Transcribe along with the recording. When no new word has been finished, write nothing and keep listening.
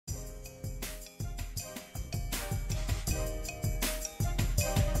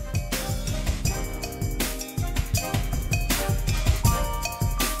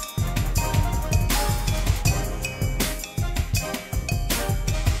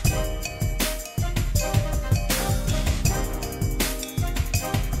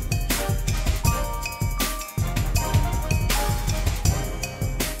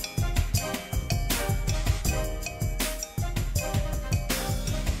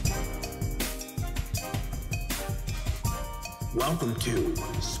Welcome to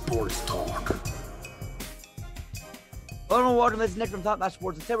Sports Talk. Hello and welcome. This is Nick from TONT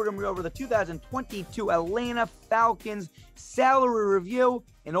Sports. And today we're going to go over the 2022 Atlanta Falcons salary review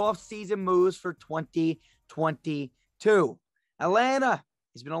and off-season moves for 2022. Atlanta,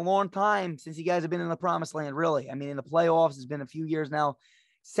 it's been a long time since you guys have been in the promised land, really. I mean, in the playoffs, it's been a few years now.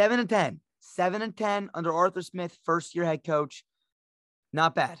 7-10. 7-10 under Arthur Smith, first-year head coach.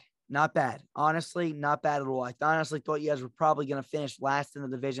 Not bad. Not bad. Honestly, not bad at all. I honestly thought you guys were probably going to finish last in the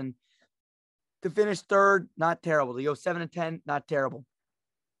division. To finish third, not terrible. To go 7-10, not terrible.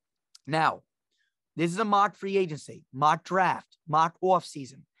 Now, this is a mock free agency, mock draft, mock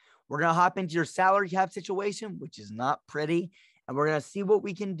offseason. We're going to hop into your salary cap situation, which is not pretty, and we're going to see what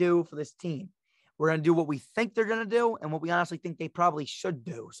we can do for this team. We're going to do what we think they're going to do and what we honestly think they probably should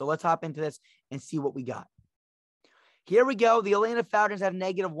do. So let's hop into this and see what we got. Here we go. The Atlanta Falcons have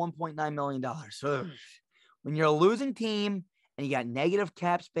negative $1.9 million. When you're a losing team and you got negative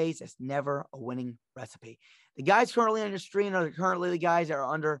cap space, that's never a winning recipe. The guys currently on your screen are currently the guys that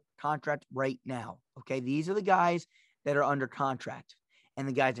are under contract right now. Okay, these are the guys that are under contract. And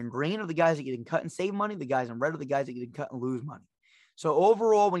the guys in green are the guys that get cut and save money. The guys in red are the guys that get cut and lose money. So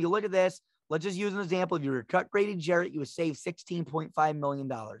overall, when you look at this, let's just use an example. If you were to cut Grady Jarrett, you would save $16.5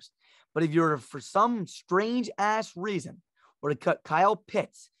 million. But if you were, for some strange-ass reason, were to cut Kyle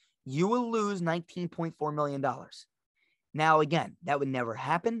Pitts, you will lose $19.4 million. Now, again, that would never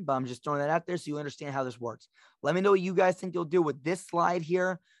happen, but I'm just throwing that out there so you understand how this works. Let me know what you guys think you'll do with this slide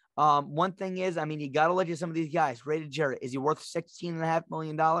here. One thing is, I mean, you got to look at some of these guys. Grady Jarrett, is he worth $16.5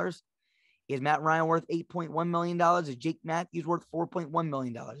 million? Is Matt Ryan worth $8.1 million? Is Jake Matthews worth $4.1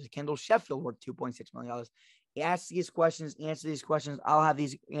 million? Is Kendall Sheffield worth $2.6 million? Ask these questions, answer these questions. I'll have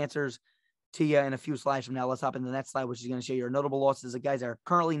these answers to you in a few slides from now. Let's hop into the next slide, which is going to show your notable losses of guys that are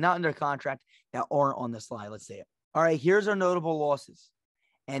currently not under contract that aren't on this slide. Let's see it. All right, here's our notable losses.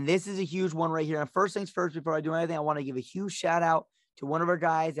 And this is a huge one right here. And first things first, before I do anything, I want to give a huge shout out to one of our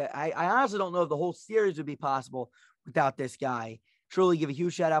guys that I honestly don't know if the whole series would be possible without this guy. Truly give a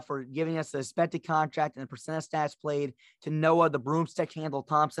huge shout out for giving us the expected contract and the percent of stats played to Noah, the broomstick handle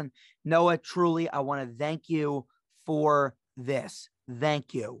Thompson. Noah, truly, I want to thank you for this.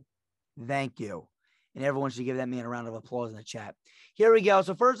 Thank you. Thank you. And everyone should give that man a round of applause in the chat. Here we go.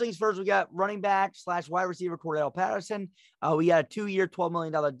 So first things first, we got running back / wide receiver Cordell Patterson. We got a 2-year, $12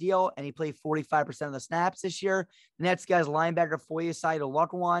 million deal, and he played 45% of the snaps this year. The next guy's linebacker Foyesai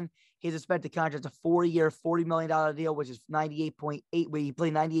Oluokun. His expected contract is a 4-year, $40 million deal, which is 98.8. He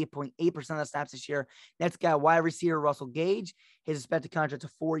played 98.8% of the snaps this year. Next guy, wide receiver Russell Gage. His expected contract is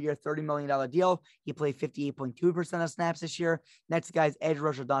a 4-year, $30 million deal. He played 58.2% of snaps this year. Next guy's edge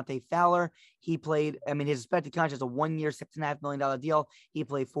rusher Dante Fowler. He played, his expected contract is a 1-year, $6.5 million deal. He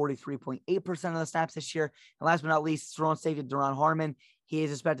played 43.8% of the snaps this year. And last but not least, strong safety Duron Harmon.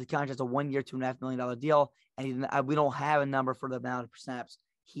 His expected contract is a 1-year, $2.5 million deal. And we don't have a number for the amount of snaps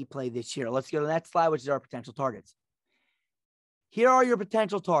he played this year. Let's go to the next slide, which is our potential targets. Here are your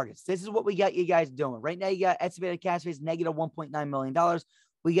potential targets. This is what we got you guys doing. Right now, you got estimated cap space negative $1.9 million.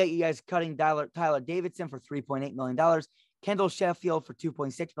 We got you guys cutting Tyler Davidson for $3.8 million, Kendall Sheffield for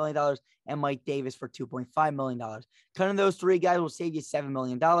 $2.6 million, and Mike Davis for $2.5 million. Cutting those three guys will save you $7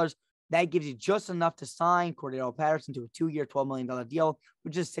 million. That gives you just enough to sign Cordell Patterson to a 2-year, $12 million deal,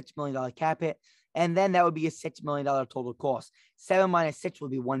 which is $6 million cap hit. And then that would be a $6 million total cost. 7 minus 6 would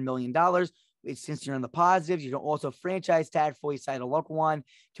be $1 million. Since you're in the positives, you can also franchise tag Foyesai Oluokun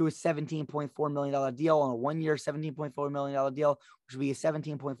to a $17.4 million deal on a 1-year, $17.4 million deal, which would be a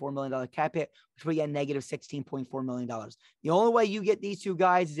 $17.4 million cap hit, which would be a negative $16.4 million. The only way you get these two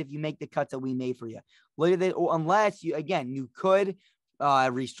guys is if you make the cuts that we made for you. Look at it, unless you, again, you could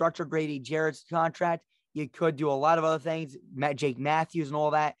restructure Grady Jarrett's contract. You could do a lot of other things, Jake Matthews and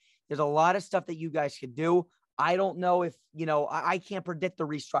all that. There's a lot of stuff that you guys could do. I don't know if, I can't predict the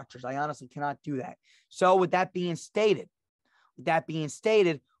restructures. I honestly cannot do that. So with that being stated,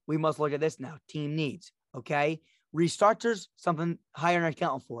 we must look at this now. Team needs, okay? Restructures, something hire an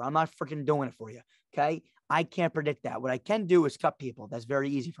accountant for. I'm not freaking doing it for you, okay? I can't predict that. What I can do is cut people. That's very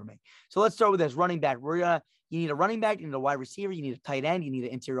easy for me. So let's start with this running back. You need a running back, you need a wide receiver, you need a tight end, you need an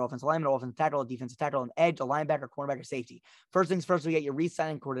interior offensive lineman, an offensive tackle, a defensive tackle, an edge, a linebacker, cornerback, or safety. First things first, we get your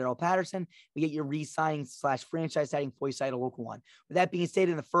re-signing Cordell Patterson. We get your re-signing / franchise tagging Foyesai Oluokun. With that being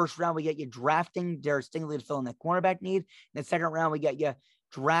stated, in the first round, we get you drafting Derek Stingley to fill in that cornerback need. In the second round, we get you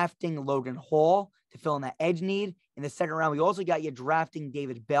drafting Logan Hall to fill in that edge need. In the second round, we also got you drafting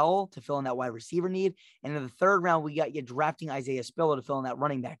David Bell to fill in that wide receiver need. And in the third round, we got you drafting Isaiah Spiller to fill in that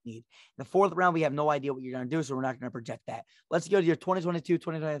running back need. In the fourth round, we have no idea what you're going to do, so we're not going to project that. Let's go to your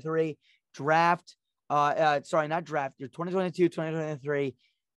 2022-2023 draft sorry, not draft, your 2022, 2023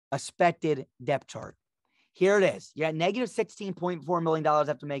 expected depth chart. Here it is. You got negative $16.4 million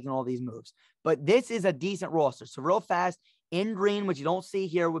after making all these moves. But this is a decent roster. So real fast, in green, which you don't see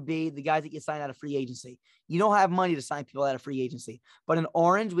here, would be the guys that get signed out of free agency. You don't have money to sign people out of free agency. But in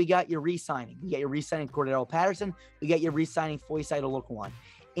orange, we got your re-signing. We got your re-signing Cordero Patterson. We got your re-signing Foyeside Oluokun.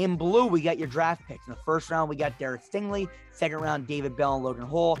 In blue, we got your draft picks. In the first round, we got Derek Stingley. Second round, David Bell and Logan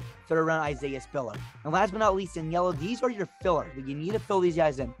Hall. Third round, Isaiah Spiller. And last but not least, in yellow, these are your fillers. You need to fill these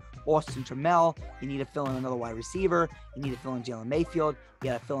guys in. Austin Trammell, you need to fill in another wide receiver, you need to fill in Jalen Mayfield, you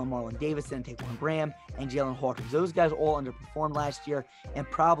got to fill in Marlon Davidson and Taquan Graham and Jalen Hawkins. Those guys all underperformed last year and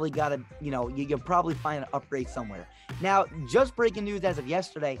probably got to, you'll probably find an upgrade somewhere. Now, just breaking news as of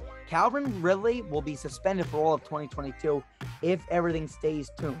yesterday, Calvin Ridley will be suspended for all of 2022 if everything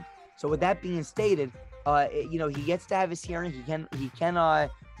stays tuned. So with that being stated, he gets to have his hearing. He can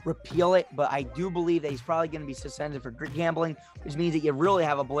repeal it, but I do believe that he's probably going to be suspended for gambling, which means that you really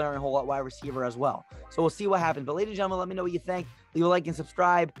have a blaring hole at wide receiver as well. So we'll see what happens. But ladies and gentlemen, let me know what you think. Leave a like and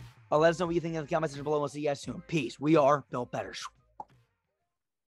subscribe. Let us know what you think in the comment section below. We'll see you guys soon. Peace. We are Built Better.